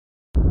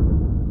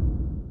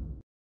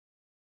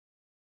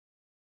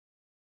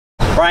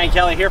Brian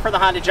Kelly here for the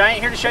Honda Giant,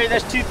 here to show you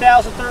this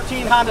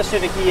 2013 Honda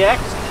Civic EX.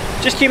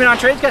 Just came in on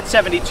trade, it's got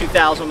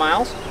 72,000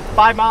 miles,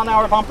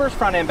 5-mile-an-hour bumpers,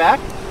 front and back,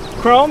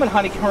 chrome and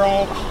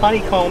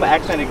honeycomb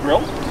accented grille,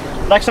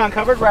 Lexan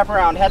covered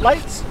wraparound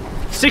headlights,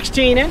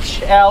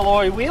 16-inch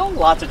alloy wheel,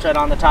 lots of tread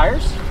on the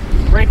tires,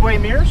 breakaway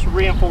mirrors,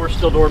 reinforced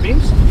steel door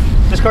beams.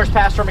 This car's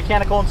passed our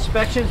mechanical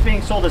inspections,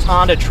 being sold as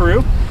Honda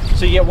True,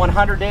 so you get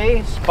 100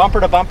 days, bumper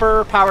to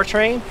bumper,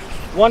 powertrain,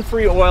 one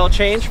free oil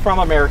change from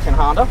American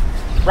Honda.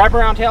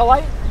 Wraparound tail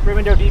light, rear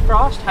window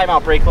defrost, high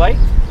mount brake light,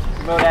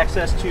 remote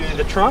access to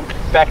the trunk,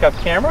 backup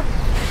camera.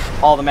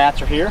 All the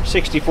mats are here.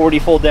 60/40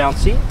 fold down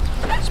seat,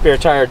 spare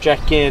tire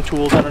jack in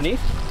tools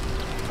underneath.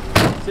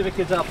 Civic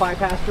is a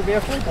 5-passenger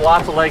vehicle,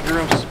 lots of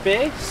legroom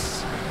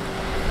space.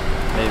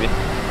 Maybe.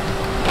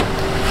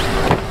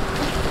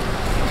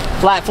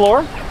 Flat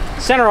floor,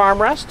 center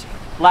armrest,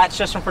 latch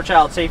system for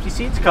child safety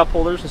seats, cup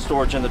holders and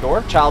storage in the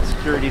door, child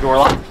security door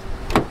lock.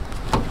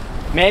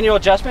 Manual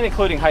adjustment,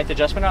 including height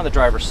adjustment on the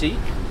driver's seat.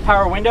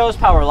 Power windows,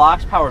 power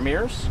locks, power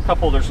mirrors, cup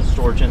holders and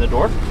storage in the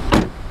door.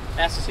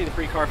 Ask to see the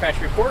free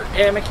CARFAX report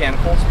and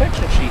mechanical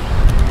inspection sheet.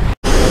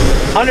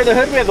 Under the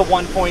hood, we have the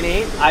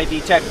 1.8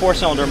 iVTEC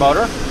 4-cylinder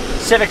motor,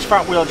 Civic's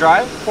front wheel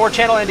drive,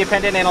 4-channel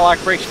independent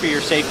analog brakes for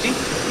your safety,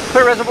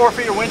 clear reservoir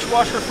for your winch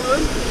washer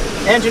fluid,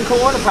 engine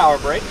coolant and power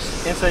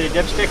brakes, insulated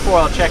dipstick for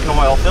oil check and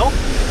oil fill,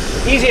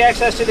 easy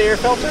access to the air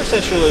filter,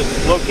 centrally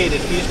located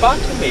fuse box,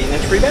 and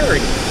maintenance-free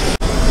battery.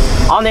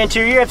 On the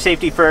interior, you have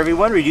safety for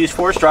everyone, reduced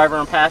force driver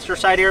and passenger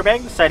side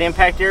airbags, side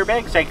impact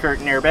airbags, side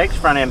curtain airbags,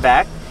 front and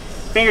back,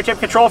 fingertip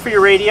control for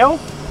your radio,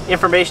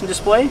 information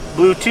display,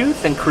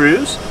 Bluetooth and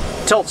cruise,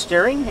 tilt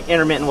steering,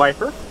 intermittent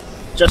wiper,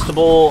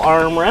 adjustable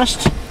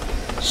armrest,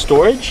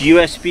 storage,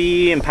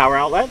 USB and power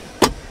outlet,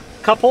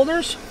 cup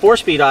holders,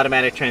 4-speed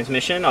automatic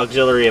transmission,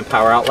 auxiliary and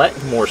power outlet,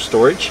 more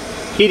storage,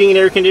 heating and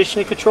air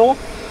conditioning control,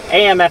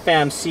 AM,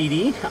 FM,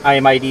 CD,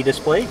 IMID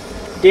display,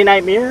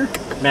 day-night mirror,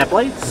 map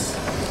lights,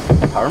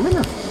 power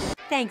mirror.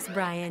 Thanks,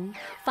 Brian.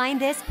 Find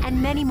this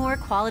and many more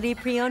quality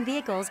pre-owned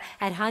vehicles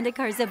at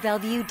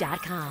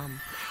HondaCarsOfBellevue.com.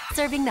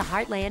 Serving the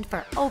heartland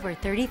for over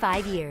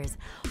 35 years.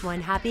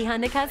 One happy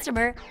Honda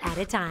customer at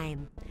a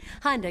time.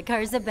 Honda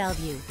Cars of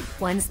Bellevue.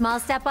 One small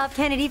step off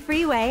Kennedy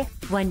Freeway.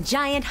 One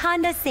giant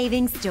Honda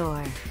savings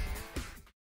store.